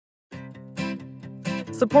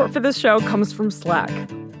Support for this show comes from Slack.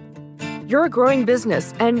 You're a growing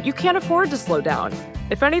business, and you can't afford to slow down.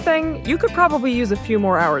 If anything, you could probably use a few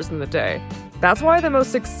more hours in the day. That's why the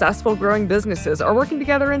most successful growing businesses are working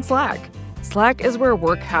together in Slack. Slack is where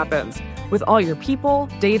work happens, with all your people,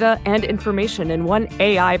 data, and information in one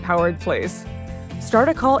AI-powered place. Start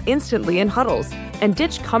a call instantly in huddles and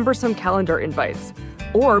ditch cumbersome calendar invites.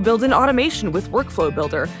 Or build an automation with Workflow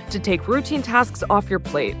Builder to take routine tasks off your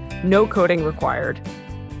plate. No coding required.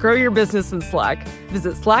 Grow your business in Slack.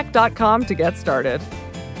 Visit slack.com to get started.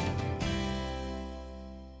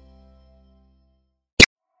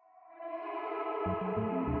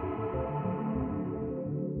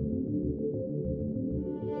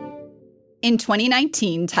 In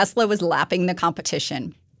 2019, Tesla was lapping the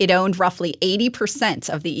competition. It owned roughly 80%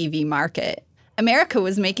 of the EV market. America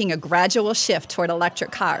was making a gradual shift toward electric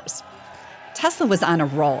cars. Tesla was on a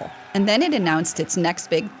roll, and then it announced its next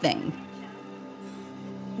big thing.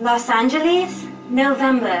 Los Angeles,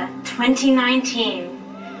 November 2019.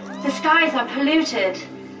 The skies are polluted.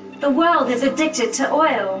 The world is addicted to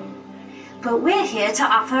oil. But we're here to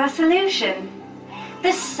offer a solution. The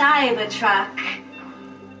Cybertruck.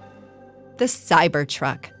 The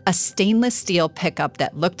Cybertruck, a stainless steel pickup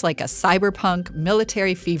that looked like a cyberpunk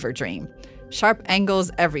military fever dream. Sharp angles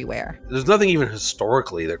everywhere. There's nothing even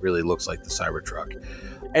historically that really looks like the Cybertruck.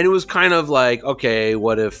 And it was kind of like, okay,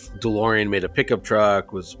 what if DeLorean made a pickup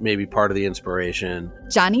truck, was maybe part of the inspiration.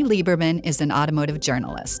 Johnny Lieberman is an automotive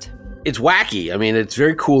journalist. It's wacky. I mean, it's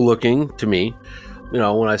very cool looking to me. You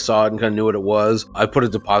know, when I saw it and kind of knew what it was, I put a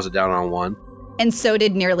deposit down on one. And so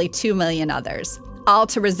did nearly 2 million others, all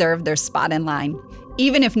to reserve their spot in line,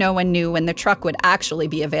 even if no one knew when the truck would actually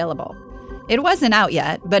be available. It wasn't out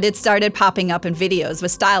yet, but it started popping up in videos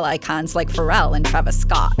with style icons like Pharrell and Travis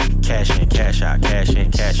Scott. Cash in, cash out, cash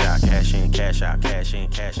in, cash out, cash in, cash out, cash in,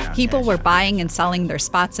 cash out. People were buying and selling their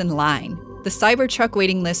spots in line. The Cybertruck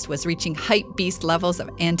waiting list was reaching hype beast levels of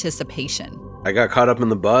anticipation. I got caught up in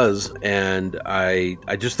the buzz, and I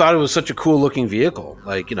just thought it was such a cool looking vehicle.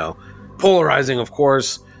 Like, you know, polarizing, of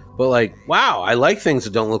course, but like, wow, I like things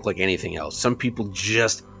that don't look like anything else. Some people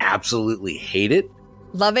just absolutely hate it.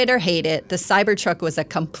 Love it or hate it, the Cybertruck was a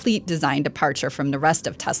complete design departure from the rest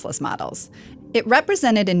of Tesla's models. It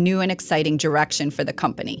represented a new and exciting direction for the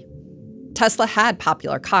company. Tesla had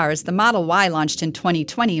popular cars. The Model Y launched in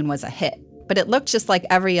 2020 and was a hit, but it looked just like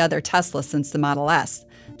every other Tesla since the Model S.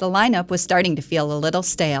 The lineup was starting to feel a little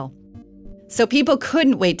stale. So people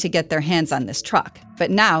couldn't wait to get their hands on this truck.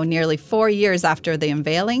 But now, nearly 4 years after the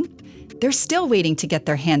unveiling, they're still waiting to get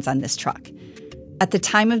their hands on this truck. At the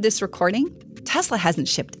time of this recording, Tesla hasn't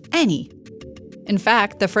shipped any. In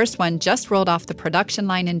fact, the first one just rolled off the production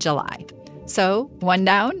line in July. So, one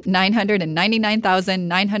down,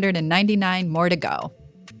 999,999 more to go.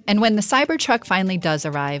 And when the Cybertruck finally does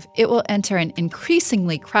arrive, it will enter an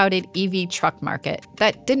increasingly crowded EV truck market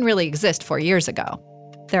that didn't really exist 4 years ago.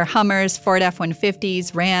 There are Hummers, Ford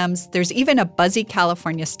F-150s, Rams. There's even a buzzy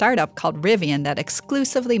California startup called Rivian that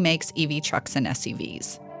exclusively makes EV trucks and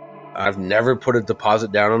SUVs. I've never put a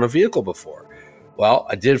deposit down on a vehicle before. Well,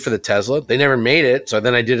 I did for the Tesla. They never made it, so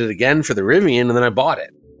then I did it again for the Rivian, and then I bought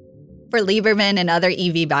it. For Lieberman and other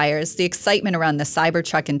EV buyers, the excitement around the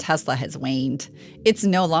Cybertruck and Tesla has waned. It's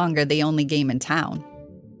no longer the only game in town.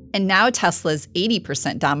 And now Tesla's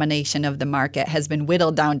 80% domination of the market has been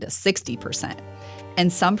whittled down to 60%.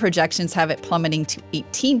 And some projections have it plummeting to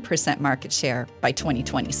 18% market share by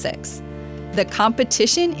 2026. The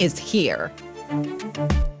competition is here.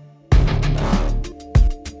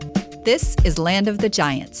 This is Land of the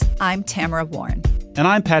Giants. I'm Tamara Warren. And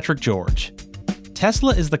I'm Patrick George.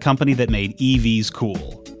 Tesla is the company that made EVs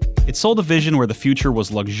cool. It sold a vision where the future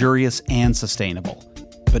was luxurious and sustainable.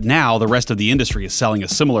 But now the rest of the industry is selling a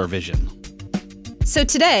similar vision. So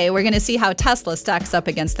today, we're going to see how Tesla stacks up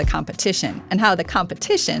against the competition and how the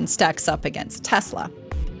competition stacks up against Tesla.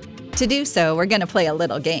 To do so, we're going to play a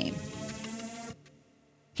little game.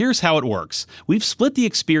 Here's how it works. We've split the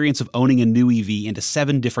experience of owning a new EV into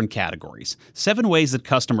 7 different categories. 7 ways that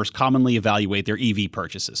customers commonly evaluate their EV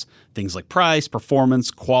purchases. Things like price, performance,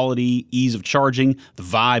 quality, ease of charging, the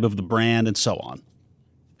vibe of the brand, and so on.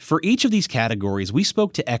 For each of these categories, we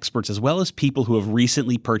spoke to experts as well as people who have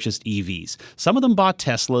recently purchased EVs. Some of them bought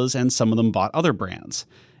Teslas and some of them bought other brands.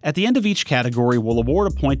 At the end of each category, we'll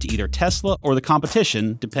award a point to either Tesla or the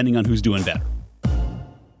competition, depending on who's doing better.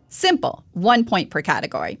 Simple, 1 point per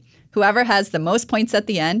category. Whoever has the most points at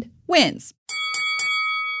the end wins.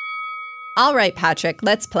 All right, Patrick,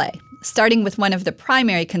 let's play. Starting with one of the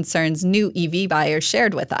primary concerns new EV buyers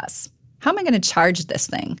shared with us. How am I going to charge this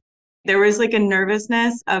thing? There was like a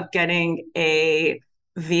nervousness of getting a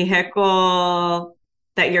vehicle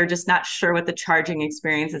that you're just not sure what the charging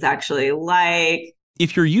experience is actually like.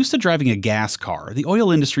 If you're used to driving a gas car, the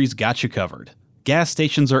oil industry's got you covered. Gas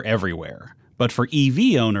stations are everywhere. But for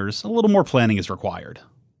EV owners, a little more planning is required.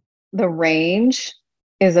 The range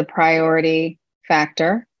is a priority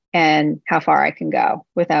factor, and how far I can go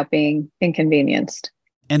without being inconvenienced.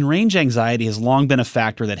 And range anxiety has long been a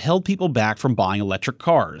factor that held people back from buying electric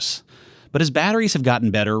cars. But as batteries have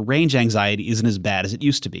gotten better, range anxiety isn't as bad as it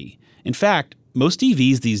used to be. In fact, most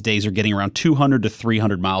EVs these days are getting around 200 to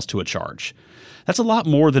 300 miles to a charge. That's a lot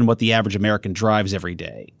more than what the average American drives every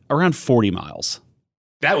day, around 40 miles.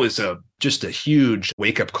 That was just a huge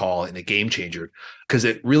wake-up call and a game changer, because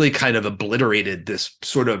it really kind of obliterated this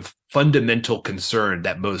sort of fundamental concern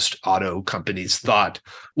that most auto companies thought.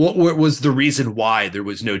 What was the reason why there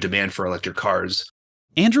was no demand for electric cars?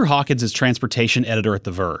 Andrew Hawkins is transportation editor at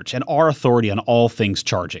The Verge and our authority on all things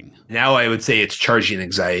charging. Now I would say it's charging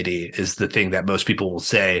anxiety is the thing that most people will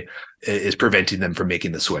say is preventing them from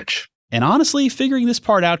making the switch. And honestly, figuring this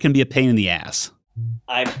part out can be a pain in the ass.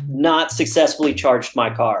 I've not successfully charged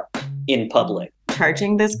my car in public.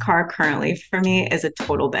 Charging this car currently for me is a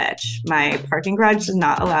total bitch. My parking garage does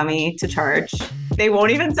not allow me to charge. They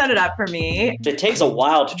won't even set it up for me. It takes a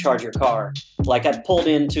while to charge your car. Like, I've pulled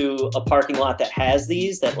into a parking lot that has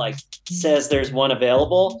these, that like says there's one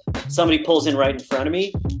available. Somebody pulls in right in front of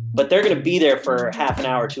me, but they're going to be there for half an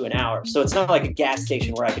hour to an hour. So it's not like a gas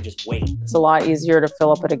station where I could just wait. It's a lot easier to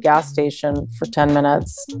fill up at a gas station for 10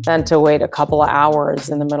 minutes than to wait a couple of hours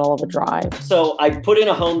in the middle of a drive. So I put in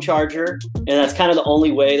a home charger, and that's kind of the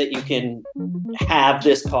only way that you can have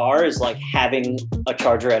this car is like having a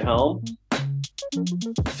charger at home.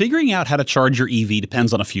 Figuring out how to charge your EV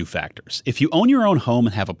depends on a few factors. If you own your own home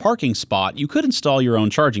and have a parking spot, you could install your own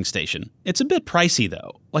charging station. It's a bit pricey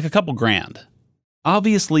though, like a couple grand.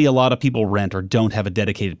 Obviously, a lot of people rent or don't have a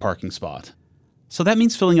dedicated parking spot. So that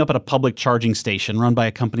means filling up at a public charging station run by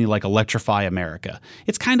a company like Electrify America.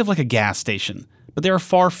 It's kind of like a gas station, but there are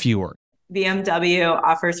far fewer. BMW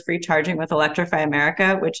offers free charging with Electrify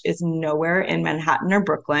America, which is nowhere in Manhattan or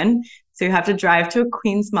Brooklyn. So you have to drive to a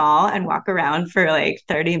Queens Mall and walk around for like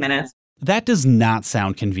 30 minutes. That does not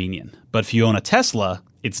sound convenient, but if you own a Tesla,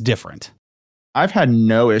 it's different. I've had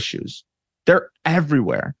no issues. They're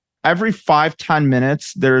everywhere. Every 5-10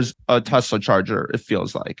 minutes, there's a Tesla charger, it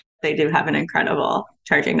feels like. They do have an incredible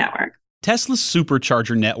charging network. Tesla's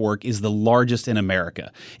supercharger network is the largest in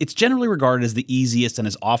America. It's generally regarded as the easiest and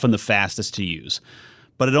is often the fastest to use.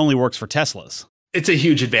 But it only works for Teslas. It's a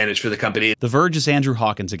huge advantage for the company. The Verge's Andrew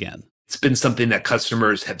Hawkins again. It's been something that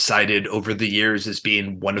customers have cited over the years as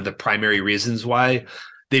being one of the primary reasons why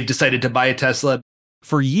they've decided to buy a Tesla.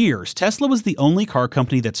 For years, Tesla was the only car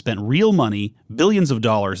company that spent real money, billions of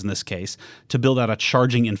dollars in this case, to build out a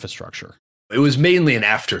charging infrastructure. It was mainly an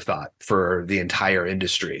afterthought for the entire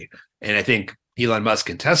industry. And I think Elon Musk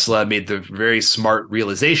and Tesla made the very smart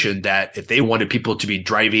realization that if they wanted people to be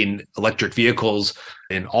driving electric vehicles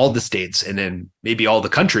in all the states and in maybe all the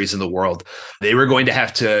countries in the world, they were going to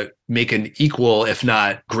have to make an equal, if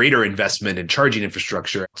not greater investment in charging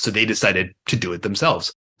infrastructure. So they decided to do it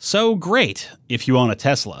themselves. So great if you own a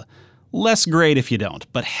Tesla. Less great if you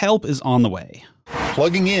don't, but help is on the way.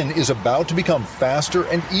 Plugging in is about to become faster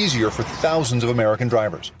and easier for thousands of American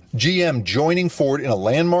drivers. GM joining Ford in a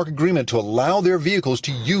landmark agreement to allow their vehicles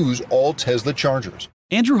to use all Tesla chargers.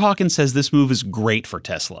 Andrew Hawkins says this move is great for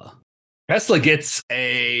Tesla. Tesla gets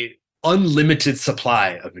an unlimited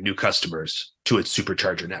supply of new customers to its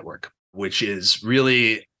supercharger network, which is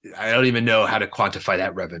really, I don't even know how to quantify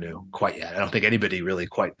that revenue quite yet. I don't think anybody really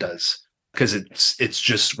quite does, because it's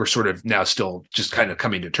just, we're sort of now still just kind of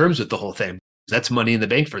coming to terms with the whole thing. That's money in the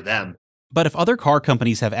bank for them. But if other car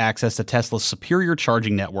companies have access to Tesla's superior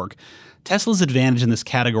charging network, Tesla's advantage in this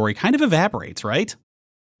category kind of evaporates, right?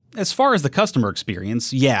 As far as the customer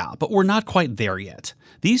experience, yeah, but we're not quite there yet.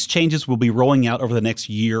 These changes will be rolling out over the next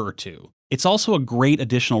year or two. It's also a great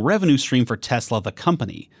additional revenue stream for Tesla, the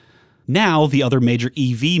company. Now, the other major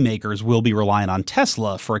EV makers will be relying on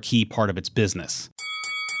Tesla for a key part of its business.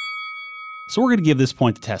 So we're going to give this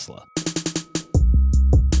point to Tesla.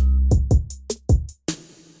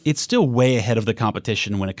 It's still way ahead of the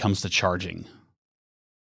competition when it comes to charging.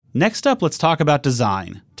 Next up, let's talk about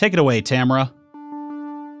design. Take it away, Tamara.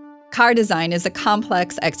 Car design is a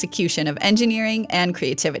complex execution of engineering and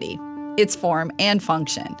creativity. It's form and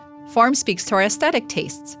function. Form speaks to our aesthetic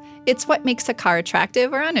tastes. It's what makes a car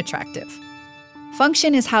attractive or unattractive.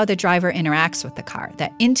 Function is how the driver interacts with the car,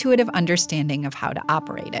 that intuitive understanding of how to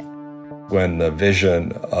operate it. When the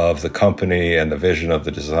vision of the company and the vision of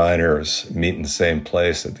the designers meet in the same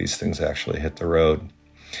place, that these things actually hit the road.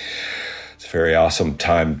 It's a very awesome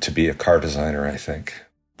time to be a car designer, I think.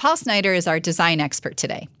 Paul Snyder is our design expert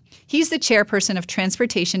today. He's the chairperson of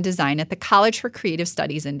transportation design at the College for Creative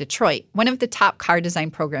Studies in Detroit, one of the top car design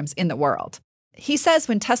programs in the world. He says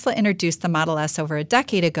when Tesla introduced the Model S over a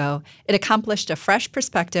decade ago, it accomplished a fresh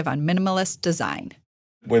perspective on minimalist design.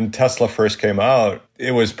 When Tesla first came out,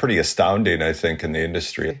 it was pretty astounding, I think, in the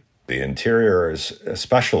industry. The interior is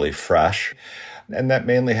especially fresh, and that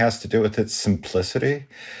mainly has to do with its simplicity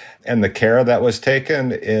and the care that was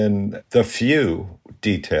taken in the few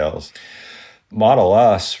details. Model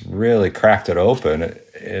S really cracked it open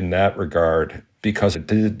in that regard because it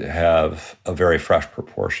did have a very fresh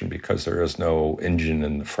proportion because there is no engine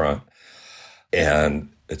in the front, and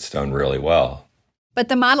it's done really well. But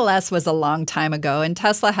the Model S was a long time ago, and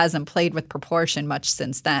Tesla hasn't played with proportion much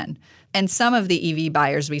since then. And some of the EV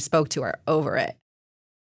buyers we spoke to are over it.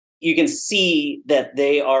 You can see that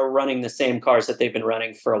they are running the same cars that they've been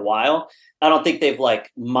running for a while. I don't think they've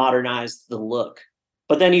modernized the look.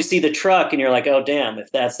 But then you see the truck and you're like, oh, damn,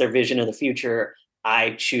 if that's their vision of the future,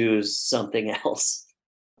 I choose something else.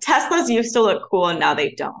 Teslas used to look cool and now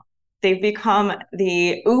they don't. They've become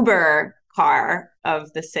the Uber car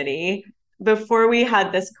of the city. Before we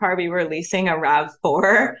had this car, we were leasing a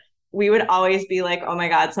RAV4. We would always be like, oh my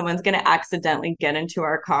God, someone's going to accidentally get into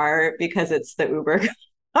our car because it's the Uber car.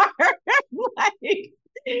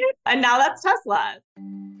 And now that's Tesla.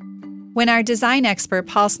 When our design expert,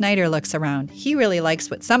 Paul Snyder, looks around, he really likes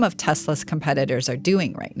what some of Tesla's competitors are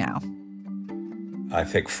doing right now. I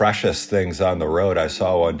think freshest things on the road, I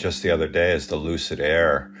saw one just the other day, is the Lucid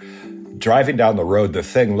Air. Driving down the road, the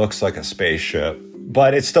thing looks like a spaceship,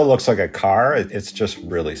 but it still looks like a car. It's just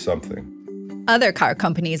really something. Other car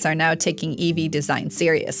companies are now taking EV design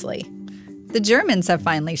seriously. The Germans have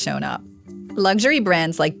finally shown up. Luxury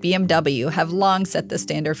brands like BMW have long set the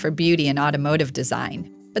standard for beauty in automotive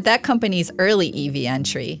design. But that company's early EV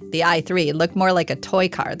entry, the i3, looked more like a toy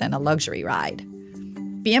car than a luxury ride.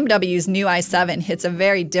 BMW's new i7 hits a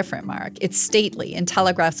very different mark. It's stately and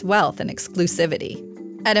telegraphs wealth and exclusivity.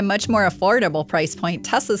 At a much more affordable price point,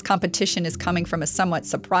 Tesla's competition is coming from a somewhat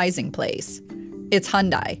surprising place. It's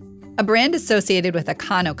Hyundai, a brand associated with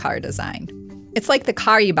Econo car design. It's like the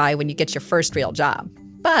car you buy when you get your first real job.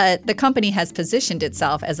 But the company has positioned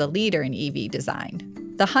itself as a leader in EV design.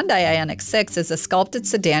 The Hyundai Ioniq 6 is a sculpted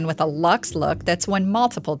sedan with a luxe look that's won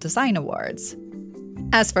multiple design awards.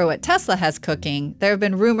 As for what Tesla has cooking, there have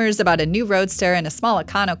been rumors about a new Roadster and a small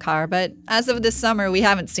Econo car, but as of this summer, we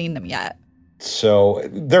haven't seen them yet. So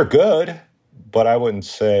they're good, but I wouldn't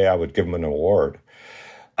say I would give them an award.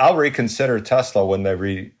 I'll reconsider Tesla when they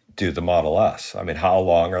redo the Model S. I mean, how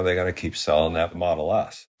long are they going to keep selling that Model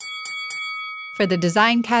S? For the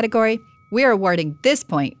design category, we're awarding this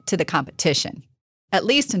point to the competition, at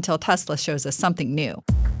least until Tesla shows us something new.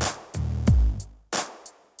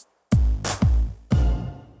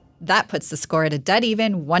 That puts the score at a dead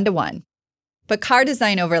even 1-1. But car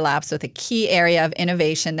design overlaps with a key area of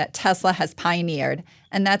innovation that Tesla has pioneered,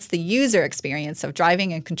 and that's the user experience of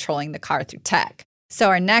driving and controlling the car through tech. So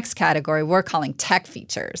our next category we're calling tech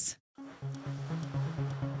features.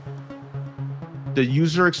 The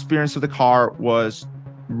user experience of the car was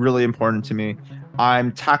really important to me.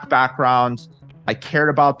 I'm tech background. I cared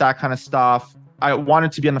about that kind of stuff. I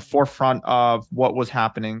wanted to be on the forefront of what was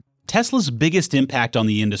happening. Tesla's biggest impact on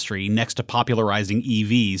the industry, next to popularizing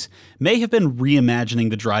EVs, may have been reimagining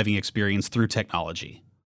the driving experience through technology.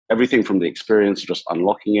 Everything from the experience, just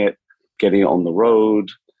unlocking it, getting it on the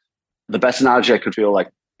road. The best analogy I could feel like,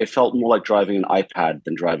 it felt more like driving an iPad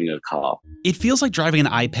than driving a car. It feels like driving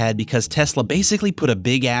an iPad because Tesla basically put a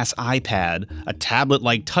big-ass iPad, a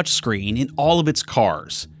tablet-like touchscreen, in all of its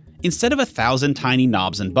cars. Instead of 1,000 tiny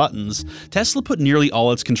knobs and buttons, Tesla put nearly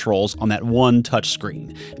all its controls on that one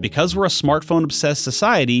touchscreen. Because we're a smartphone-obsessed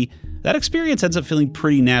society, that experience ends up feeling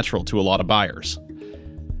pretty natural to a lot of buyers.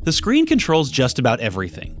 The screen controls just about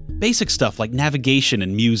everything. Basic stuff like navigation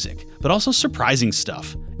and music, but also surprising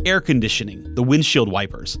stuff. Air conditioning, the windshield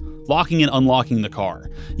wipers, locking and unlocking the car.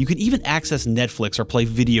 You can even access Netflix or play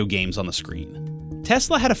video games on the screen.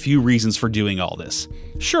 Tesla had a few reasons for doing all this.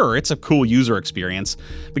 Sure, it's a cool user experience,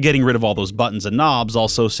 but getting rid of all those buttons and knobs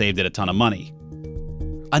also saved it a ton of money.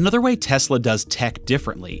 Another way Tesla does tech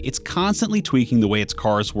differently, it's constantly tweaking the way its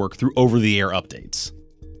cars work through over-the-air updates.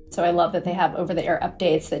 So I love that they have over-the-air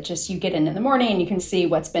updates that just you get in the morning and you can see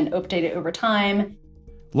what's been updated over time.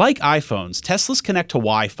 Like iPhones, Teslas connect to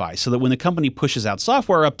Wi-Fi so that when the company pushes out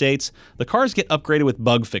software updates, the cars get upgraded with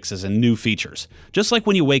bug fixes and new features, just like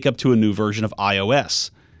when you wake up to a new version of iOS.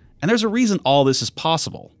 And there's a reason all this is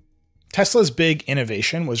possible. Tesla's big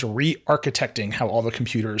innovation was re-architecting how all the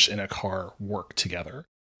computers in a car work together.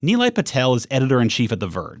 Nilay Patel is editor-in-chief at The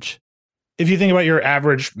Verge. If you think about your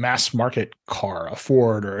average mass market car, a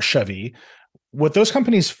Ford or a Chevy, what those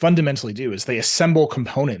companies fundamentally do is they assemble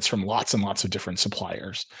components from lots and lots of different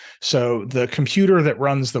suppliers. So the computer that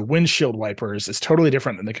runs the windshield wipers is totally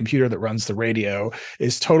different than the computer that runs the radio,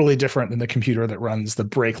 is totally different than the computer that runs the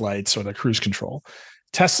brake lights or the cruise control.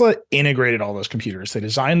 Tesla integrated all those computers. They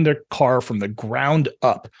designed their car from the ground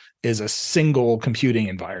up as a single computing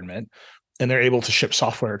environment, and they're able to ship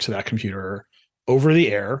software to that computer over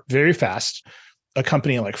the air very fast. A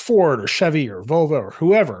company like Ford or Chevy or Volvo or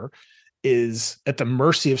whoever is at the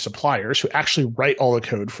mercy of suppliers who actually write all the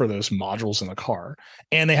code for those modules in the car.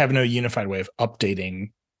 And they have no unified way of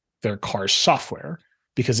updating their car's software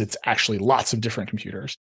because it's actually lots of different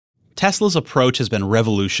computers. Tesla's approach has been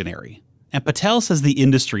revolutionary, and Patel says the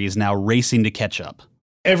industry is now racing to catch up.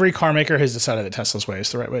 Every car maker has decided that Tesla's way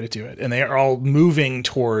is the right way to do it. And they are all moving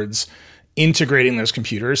towards integrating those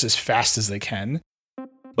computers as fast as they can.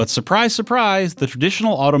 But surprise, surprise, the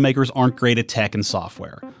traditional automakers aren't great at tech and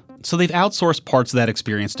software. So they've outsourced parts of that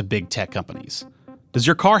experience to big tech companies. Does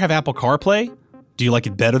your car have Apple CarPlay? Do you like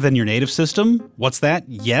it better than your native system? What's that?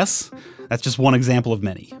 Yes? That's just one example of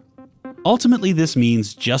many. Ultimately, this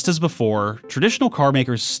means, just as before, traditional car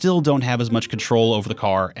makers still don't have as much control over the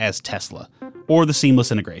car as Tesla, or the seamless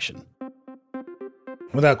integration.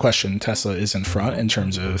 Without question, Tesla is in front in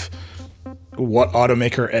terms of what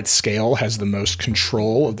automaker at scale has the most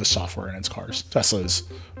control of the software in its cars. Tesla is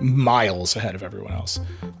miles ahead of everyone else.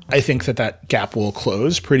 I think that gap will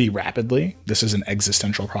close pretty rapidly. This is an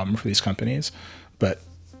existential problem for these companies, but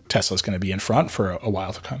Tesla's going to be in front for a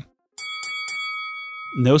while to come.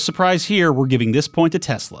 No surprise here, we're giving this point to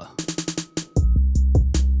Tesla.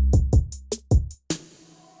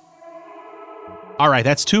 All right,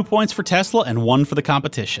 that's 2 points for Tesla and 1 for the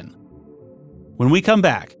competition. When we come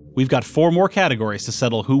back, we've got 4 more categories to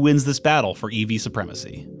settle who wins this battle for EV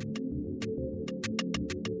supremacy.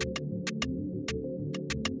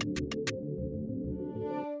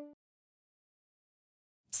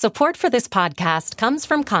 Support for this podcast comes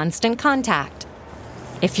from Constant Contact.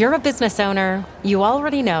 If you're a business owner, you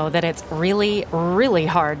already know that it's really, really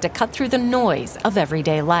hard to cut through the noise of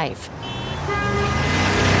everyday life.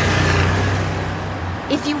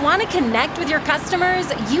 If you want to connect with your customers,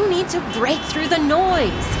 you need to break through the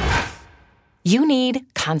noise. You need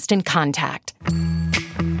Constant Contact.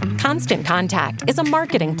 Constant Contact is a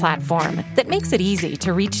marketing platform that makes it easy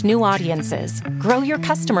to reach new audiences, grow your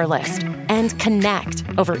customer list, and connect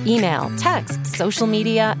over email, text, social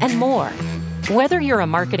media, and more. Whether you're a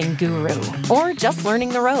marketing guru or just learning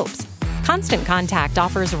the ropes, Constant Contact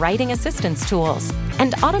offers writing assistance tools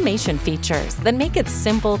and automation features that make it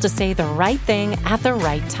simple to say the right thing at the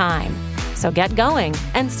right time. So get going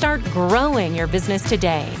and start growing your business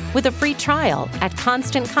today with a free trial at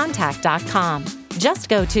ConstantContact.com. Just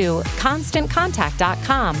go to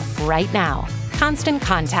ConstantContact.com right now. Constant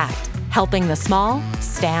Contact, helping the small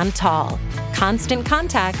stand tall.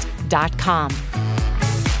 ConstantContact.com.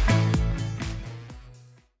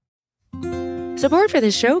 Support for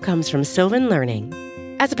this show comes from Sylvan Learning.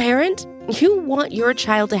 As a parent, you want your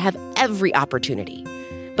child to have every opportunity,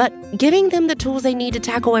 but giving them the tools they need to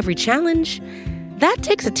tackle every challenge, that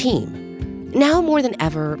takes a team. Now more than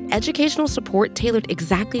ever, educational support tailored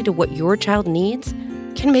exactly to what your child needs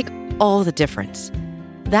can make all the difference.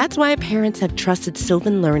 That's why parents have trusted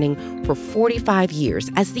Sylvan Learning for 45 years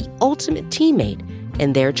as the ultimate teammate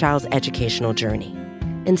in their child's educational journey,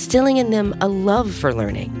 instilling in them a love for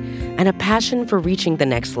learning and a passion for reaching the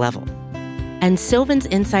next level. And Sylvan's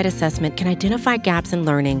Insight Assessment can identify gaps in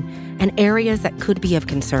learning and areas that could be of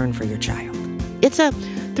concern for your child. It's a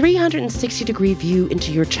 360-degree view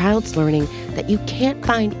into your child's learning that you can't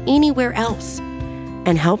find anywhere else,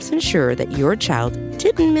 and helps ensure that your child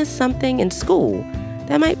didn't miss something in school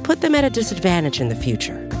that might put them at a disadvantage in the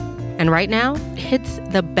future. And right now, it's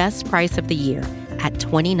the best price of the year at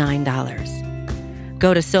 $29.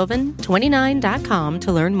 Go to sylvan29.com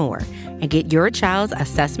to learn more and get your child's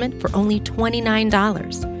assessment for only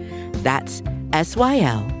 $29. That's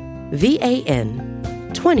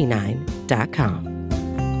SYLVAN29.com.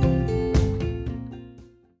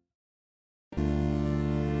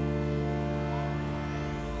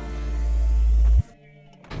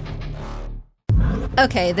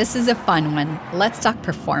 Okay, this is a fun one. Let's talk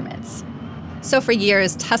performance. So for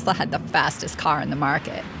years, Tesla had the fastest car in the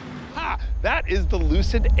market. That is the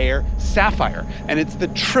Lucid Air Sapphire, and it's the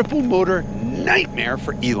triple motor nightmare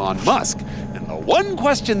for Elon Musk. And the one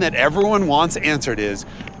question that everyone wants answered is,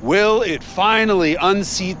 will it finally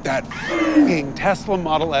unseat that f***ing Tesla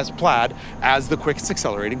Model S Plaid as the quickest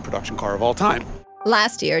accelerating production car of all time?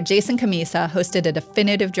 Last year, Jason Camisa hosted a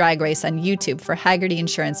definitive drag race on YouTube for Hagerty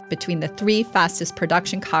Insurance between the 3 fastest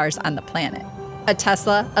production cars on the planet: a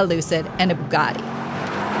Tesla, a Lucid, and a Bugatti.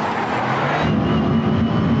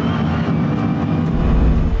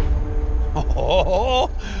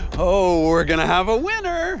 Oh, we're going to have a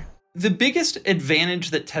winner. The biggest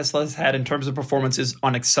advantage that Tesla has had in terms of performance is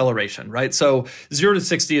on acceleration, right? So 0 to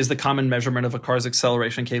 60 is the common measurement of a car's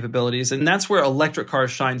acceleration capabilities, and that's where electric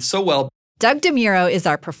cars shine so well. Doug DeMuro is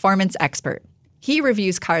our performance expert. He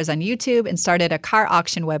reviews cars on YouTube and started a car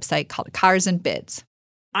auction website called Cars and Bids.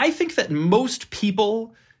 I think that most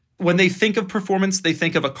people, when they think of performance, they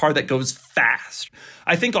think of a car that goes fast.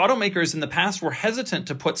 I think automakers in the past were hesitant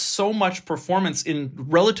to put so much performance in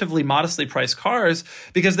relatively modestly priced cars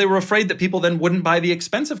because they were afraid that people then wouldn't buy the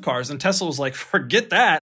expensive cars. And Tesla was like, forget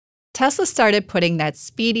that. Tesla started putting that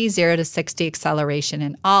speedy 0 to 60 acceleration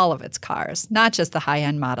in all of its cars, not just the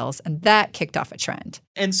high-end models, and that kicked off a trend.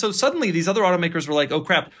 And so suddenly these other automakers were like, oh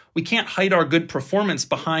crap, we can't hide our good performance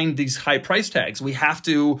behind these high price tags. We have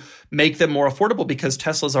to make them more affordable because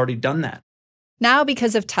Tesla's already done that. Now,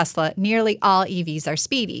 because of Tesla, nearly all EVs are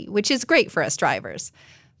speedy, which is great for us drivers.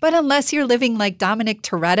 But unless you're living like Dominic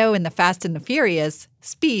Toretto in The Fast and the Furious,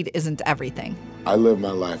 speed isn't everything. I live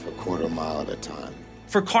my life a quarter mile at a time.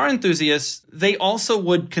 For car enthusiasts, they also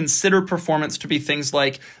would consider performance to be things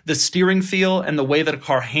like the steering feel and the way that a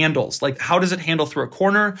car handles. Like, how does it handle through a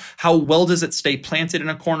corner? How well does it stay planted in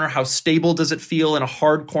a corner? How stable does it feel in a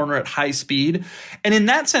hard corner at high speed? And in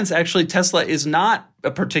that sense, actually, Tesla is not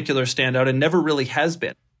a particular standout and never really has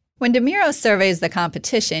been. When DeMuro surveys the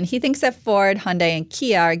competition, he thinks that Ford, Hyundai, and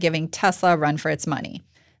Kia are giving Tesla a run for its money.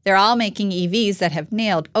 They're all making EVs that have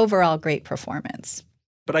nailed overall great performance.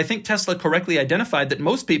 But I think Tesla correctly identified that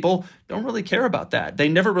most people don't really care about that. They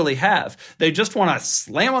never really have. They just want to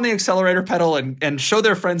slam on the accelerator pedal and show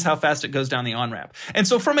their friends how fast it goes down the on-ramp. And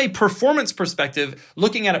so from a performance perspective,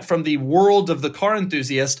 looking at it from the world of the car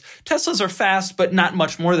enthusiast, Teslas are fast, but not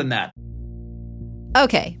much more than that.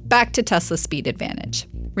 Okay, back to Tesla's speed advantage.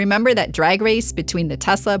 Remember that drag race between the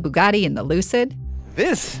Tesla, Bugatti, and the Lucid?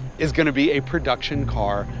 This is going to be a production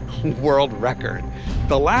car world record.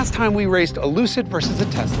 The last time we raced a Lucid versus a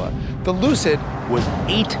Tesla, the Lucid was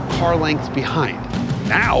 8 car lengths behind.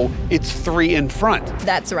 Now it's 3 in front.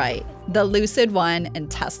 That's right. The Lucid won and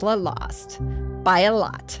Tesla lost. By a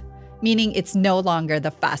lot. Meaning it's no longer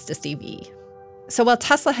the fastest EV. So while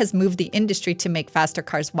Tesla has moved the industry to make faster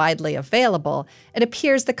cars widely available, it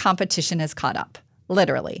appears the competition has caught up.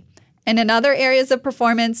 Literally. And in other areas of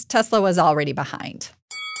performance, Tesla was already behind.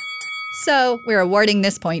 So we're awarding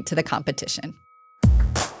this point to the competition.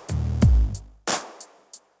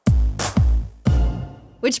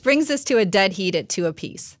 Which brings us to a dead heat at 2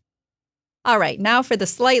 apiece. All right, now for the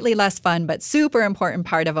slightly less fun but super important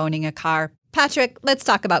part of owning a car. Patrick, let's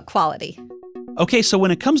talk about quality. Okay, so when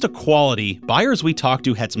it comes to quality, buyers we talked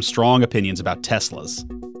to had some strong opinions about Teslas.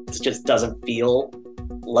 It just doesn't feel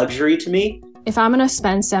luxury to me. If I'm going to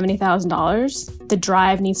spend $70,000, the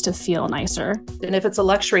drive needs to feel nicer. And if it's a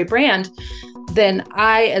luxury brand, then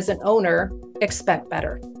I, as an owner, expect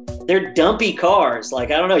better. They're dumpy cars.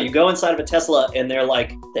 Like, I don't know, you go inside of a Tesla and they're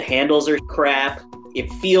like, the handles are crap.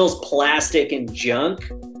 It feels plastic and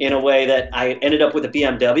junk in a way that I ended up with a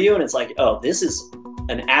BMW. And it's like, oh, this is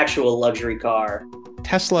an actual luxury car.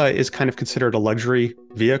 Tesla is kind of considered a luxury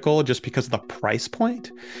vehicle just because of the price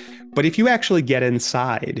point. But if you actually get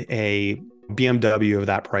inside a BMW of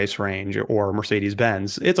that price range or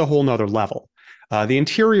Mercedes-Benz, it's a whole nother level. The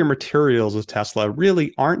interior materials of Tesla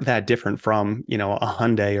really aren't that different from, a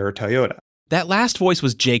Hyundai or a Toyota. That last voice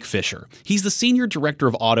was Jake Fisher. He's the senior director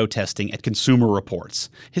of auto testing at Consumer Reports.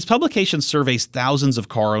 His publication surveys thousands of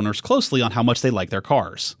car owners closely on how much they like their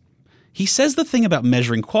cars. He says the thing about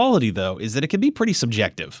measuring quality, though, is that it can be pretty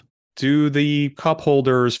subjective. Do the cup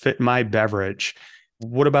holders fit my beverage?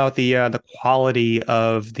 What about the quality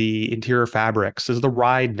of the interior fabrics? Is the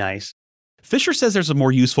ride nice? Fisher says there's a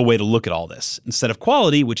more useful way to look at all this. Instead of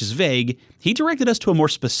quality, which is vague, he directed us to a more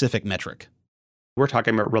specific metric. We're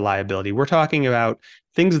talking about reliability. We're talking about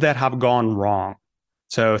things that have gone wrong.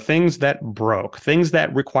 So things that broke, things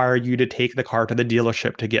that require you to take the car to the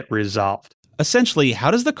dealership to get resolved. Essentially, how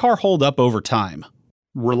does the car hold up over time?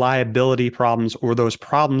 Reliability problems or those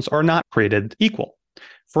problems are not created equal.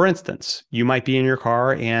 For instance, you might be in your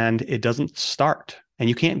car and it doesn't start and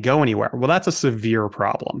you can't go anywhere. Well, that's a severe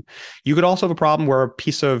problem. You could also have a problem where a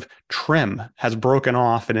piece of trim has broken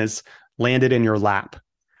off and has landed in your lap.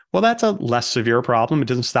 Well, that's a less severe problem. It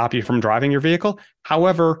doesn't stop you from driving your vehicle.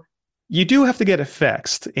 However, you do have to get it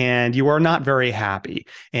fixed, and you are not very happy,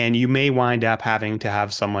 and you may wind up having to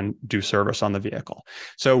have someone do service on the vehicle.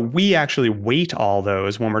 So we actually weight all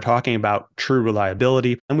those when we're talking about true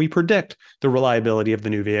reliability, and we predict the reliability of the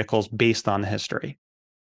new vehicles based on the history.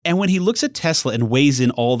 And when he looks at Tesla and weighs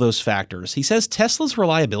in all those factors, he says Tesla's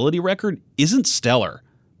reliability record isn't stellar,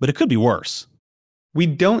 but it could be worse. We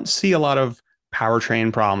don't see a lot of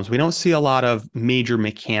powertrain problems. We don't see a lot of major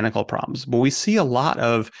mechanical problems, but we see a lot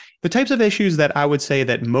of the types of issues that I would say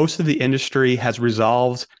that most of the industry has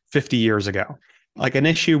resolved 50 years ago. Like an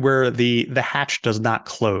issue where the hatch does not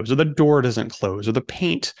close, or the door doesn't close, or the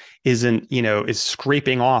paint isn't, is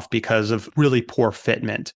scraping off because of really poor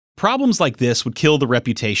fitment. Problems like this would kill the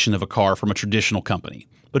reputation of a car from a traditional company.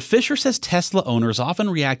 But Fisher says Tesla owners often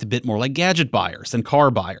react a bit more like gadget buyers than car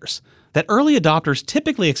buyers. That early adopters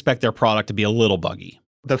typically expect their product to be a little buggy.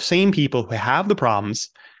 The same people who have the problems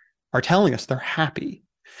are telling us they're happy.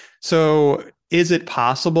 So is it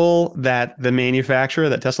possible that the manufacturer,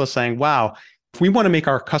 that Tesla's saying, wow, if we want to make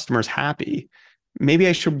our customers happy, maybe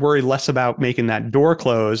I should worry less about making that door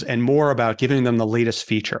close and more about giving them the latest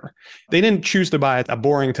feature. They didn't choose to buy a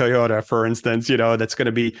boring Toyota, for instance, that's going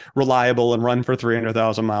to be reliable and run for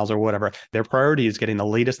 300,000 miles or whatever. Their priority is getting the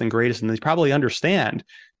latest and greatest, and they probably understand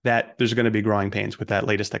that there's going to be growing pains with that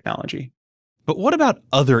latest technology. But what about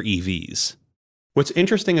other EVs? What's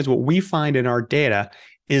interesting is what we find in our data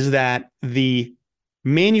is that the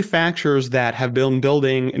manufacturers that have been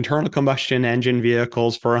building internal combustion engine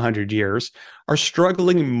vehicles for 100 years are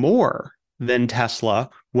struggling more than Tesla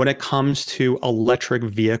when it comes to electric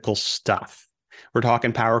vehicle stuff. We're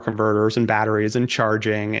talking power converters and batteries and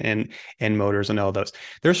charging and motors and all those.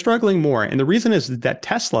 They're struggling more. And the reason is that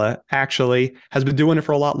Tesla actually has been doing it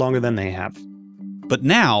for a lot longer than they have. But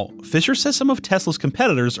now, Fisher says some of Tesla's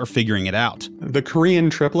competitors are figuring it out. The Korean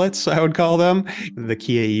triplets, I would call them, the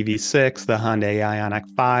Kia EV6, the Hyundai Ioniq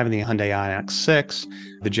 5, and the Hyundai Ioniq 6,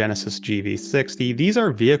 the Genesis GV60. These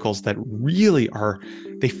are vehicles that really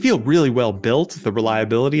they feel really well built. The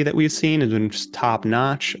reliability that we've seen has been just top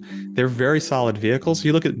notch. They're very solid vehicles.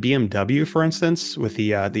 You look at BMW, for instance, with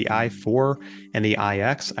the i4 and the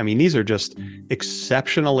iX. I mean, these are just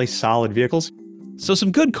exceptionally solid vehicles. So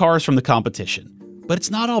some good cars from the competition. But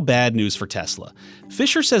it's not all bad news for Tesla.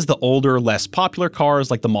 Fisher says the older, less popular cars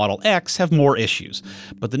like the Model X have more issues.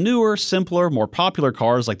 But the newer, simpler, more popular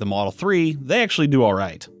cars like the Model 3, they actually do all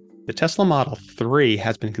right. The Tesla Model 3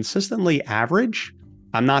 has been consistently average.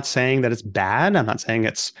 I'm not saying that it's bad. I'm not saying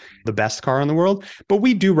it's the best car in the world. But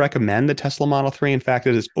we do recommend the Tesla Model 3. In fact,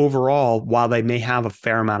 it is overall, while they may have a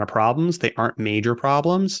fair amount of problems, they aren't major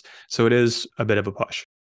problems. So it is a bit of a push.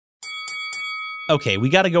 Okay, we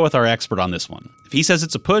got to go with our expert on this one. If he says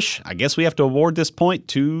it's a push, I guess we have to award this point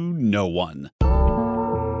to no one.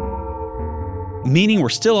 Meaning we're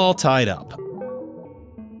still all tied up.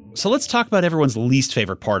 So let's talk about everyone's least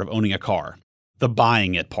favorite part of owning a car, the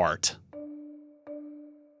buying it part.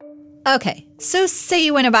 Okay, so say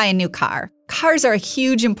you want to buy a new car. Cars are a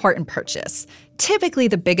huge, important purchase, typically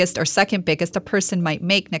the biggest or second biggest a person might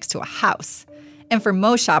make next to a house. And for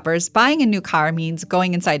most shoppers, buying a new car means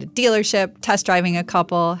going inside a dealership, test driving a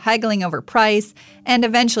couple, haggling over price, and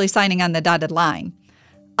eventually signing on the dotted line.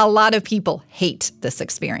 A lot of people hate this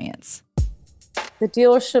experience. The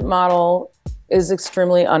dealership model is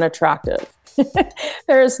extremely unattractive.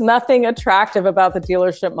 There is nothing attractive about the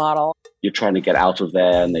dealership model. You're trying to get out of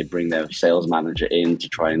there and they bring their sales manager in to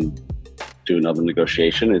try and do another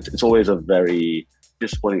negotiation. It's always a very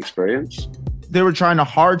disappointing experience. They were trying to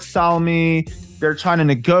hard sell me. They're trying to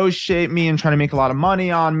negotiate me and trying to make a lot of money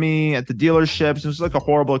on me at the dealerships. It was like a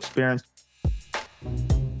horrible experience.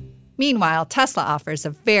 Meanwhile, Tesla offers a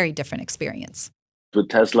very different experience. With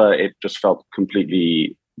Tesla, it just felt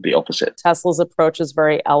completely the opposite. Tesla's approach is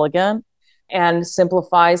very elegant and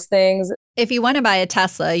simplifies things. If you want to buy a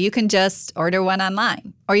Tesla, you can just order one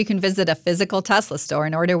online, or you can visit a physical Tesla store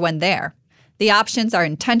and order one there. The options are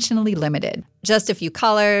intentionally limited. Just a few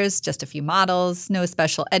colors, just a few models, no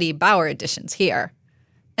special Eddie Bauer editions here.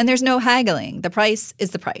 And there's no haggling. The price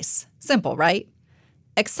is the price. Simple, right?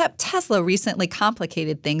 Except Tesla recently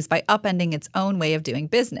complicated things by upending its own way of doing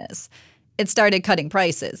business. It started cutting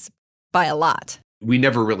prices by a lot. We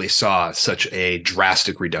never really saw such a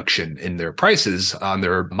drastic reduction in their prices on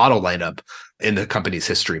their model lineup in the company's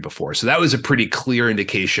history before. So that was a pretty clear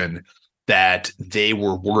indication that they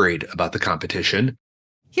were worried about the competition.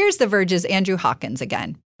 Here's The Verge's Andrew Hawkins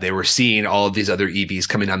again. They were seeing all of these other EVs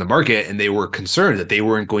coming on the market, and they were concerned that they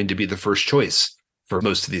weren't going to be the first choice for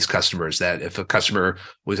most of these customers, that if a customer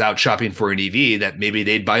was out shopping for an EV, that maybe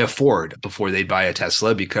they'd buy a Ford before they'd buy a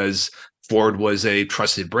Tesla because Ford was a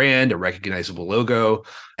trusted brand, a recognizable logo,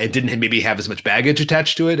 and didn't maybe have as much baggage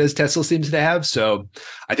attached to it as Tesla seems to have. So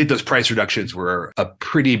I think those price reductions were a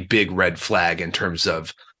pretty big red flag in terms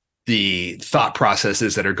of the thought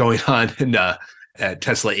processes that are going on in at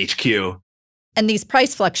Tesla HQ. And these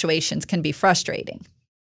price fluctuations can be frustrating.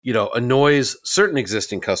 Annoys certain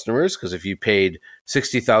existing customers, because if you paid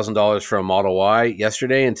 $60,000 for a Model Y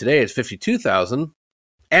yesterday and today it's $52,000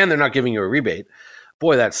 and they're not giving you a rebate,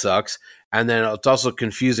 boy, that sucks. And then it's also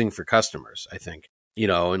confusing for customers, I think,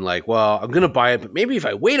 and like, well, I'm going to buy it, but maybe if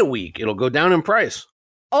I wait a week, it'll go down in price.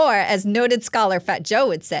 Or as noted scholar Fat Joe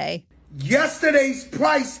would say, yesterday's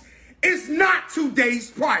price is not today's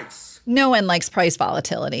price. No one likes price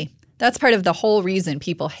volatility. That's part of the whole reason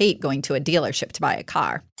people hate going to a dealership to buy a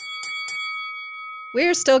car.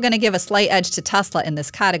 We're still going to give a slight edge to Tesla in this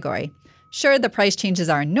category. Sure, the price changes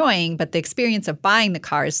are annoying, but the experience of buying the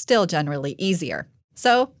car is still generally easier.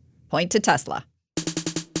 So, point to Tesla.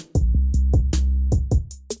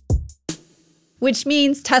 Which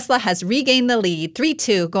means Tesla has regained the lead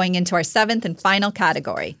 3-2 going into our 7th and final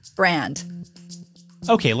category, brand.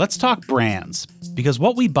 Okay, let's talk brands, because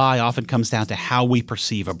what we buy often comes down to how we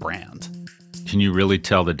perceive a brand. Can you really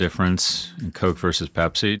tell the difference in Coke versus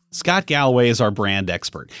Pepsi? Scott Galloway is our brand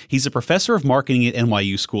expert. He's a professor of marketing at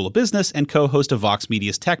NYU School of Business and co-host of Vox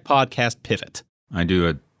Media's tech podcast, Pivot. I do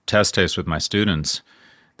a test taste with my students.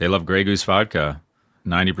 They love Grey Goose vodka.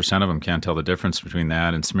 90% of them can't tell the difference between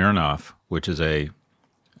that and Smirnoff, which is a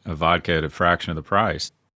vodka at a fraction of the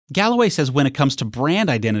price. Galloway says when it comes to brand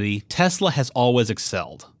identity, Tesla has always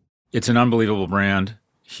excelled. It's an unbelievable brand,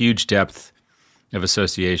 huge depth of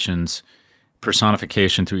associations,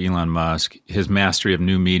 personification through Elon Musk, his mastery of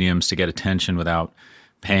new mediums to get attention without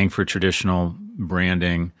paying for traditional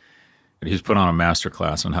branding. He's put on a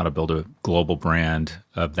masterclass on how to build a global brand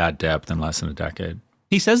of that depth in less than a decade.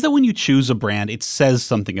 He says that when you choose a brand, it says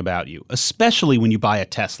something about you, especially when you buy a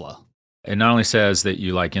Tesla. It not only says that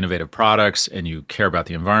you like innovative products and you care about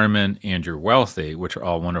the environment and you're wealthy, which are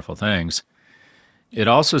all wonderful things, it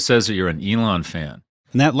also says that you're an Elon fan.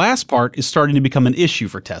 And that last part is starting to become an issue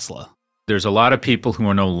for Tesla. There's a lot of people who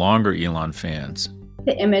are no longer Elon fans.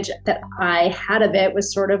 The image that I had of it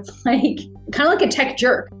was sort of like, kind of like a tech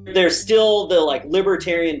jerk. There's still the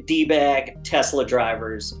libertarian D-bag Tesla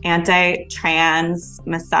drivers. Anti-trans,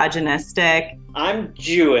 misogynistic. I'm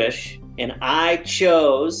Jewish and I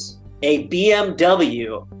chose a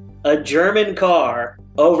BMW, a German car,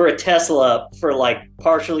 over a Tesla for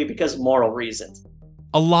partially because of moral reasons.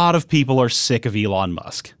 A lot of people are sick of Elon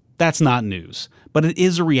Musk. That's not news, but it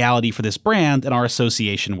is a reality for this brand and our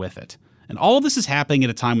association with it. And all of this is happening at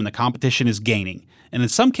a time when the competition is gaining, and in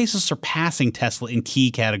some cases surpassing Tesla in key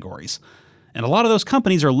categories. And a lot of those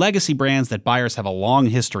companies are legacy brands that buyers have a long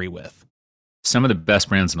history with. Some of the best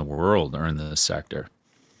brands in the world are in this sector.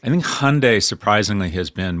 I think Hyundai, surprisingly, has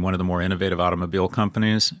been one of the more innovative automobile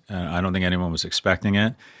companies. I don't think anyone was expecting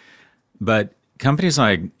it. But companies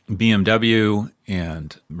like BMW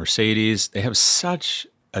and Mercedes, they have such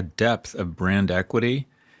a depth of brand equity,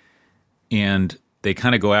 and they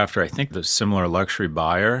kind of go after, I think, the similar luxury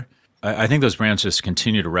buyer. I think those brands just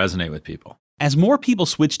continue to resonate with people. As more people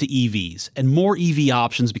switch to EVs and more EV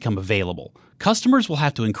options become available, customers will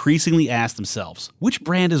have to increasingly ask themselves, which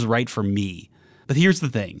brand is right for me? But here's the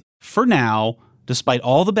thing. For now, despite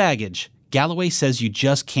all the baggage, Galloway says you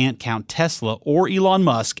just can't count Tesla or Elon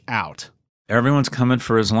Musk out. Everyone's coming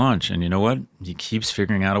for his lunch, and you know what? He keeps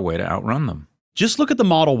figuring out a way to outrun them. Just look at the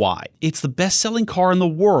Model Y. It's the best-selling car in the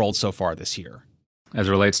world so far this year. As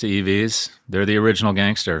it relates to EVs, they're the original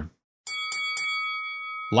gangster.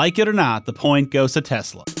 Like it or not, the point goes to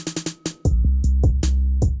Tesla.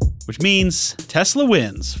 Which means Tesla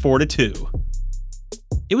wins 4-2.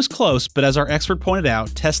 It was close, but as our expert pointed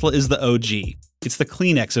out, Tesla is the OG. It's the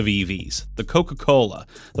Kleenex of EVs, the Coca-Cola,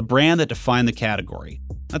 the brand that defined the category.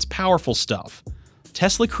 That's powerful stuff.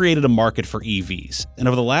 Tesla created a market for EVs, and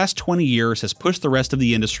over the last 20 years has pushed the rest of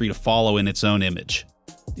the industry to follow in its own image.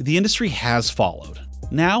 The industry has followed.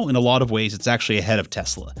 Now, in a lot of ways, it's actually ahead of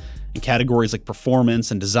Tesla, in categories like performance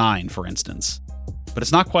and design, for instance. But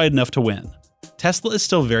it's not quite enough to win. Tesla is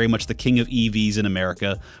still very much the king of EVs in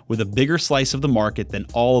America, with a bigger slice of the market than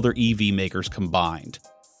all other EV makers combined.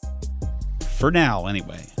 For now,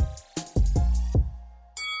 anyway.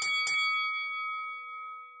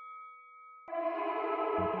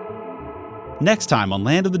 Next time on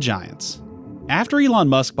Land of the Giants. After Elon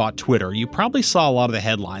Musk bought Twitter, you probably saw a lot of the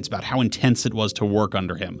headlines about how intense it was to work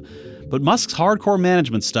under him. But Musk's hardcore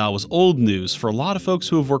management style was old news for a lot of folks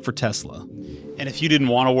who have worked for Tesla. And if you didn't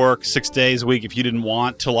want to work 6 days a week, if you didn't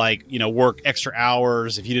want to work extra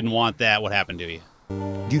hours, if you didn't want that, what happened to you?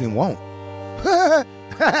 You didn't want.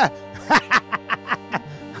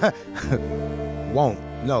 Won't.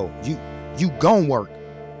 No, you gon' work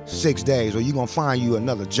 6 days or you gonna find you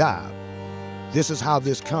another job. This is how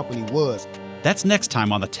this company was. That's next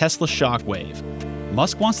time on the Tesla Shockwave.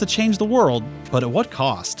 Musk wants to change the world, but at what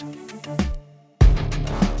cost?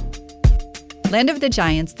 Land of the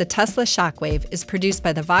Giants, the Tesla Shockwave, is produced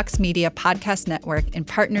by the Vox Media Podcast Network in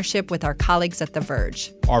partnership with our colleagues at The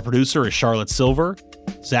Verge. Our producer is Charlotte Silver.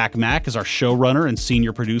 Zach Mack is our showrunner and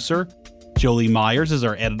senior producer. Jolie Myers is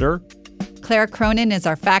our editor. Claire Cronin is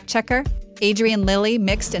our fact-checker. Adrian Lilly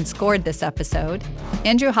mixed and scored this episode.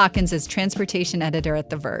 Andrew Hawkins is transportation editor at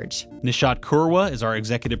The Verge. Nishat Kurwa is our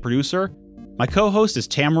executive producer. My co-host is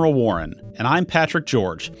Tamara Warren, and I'm Patrick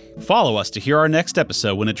George. Follow us to hear our next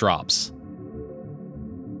episode when it drops.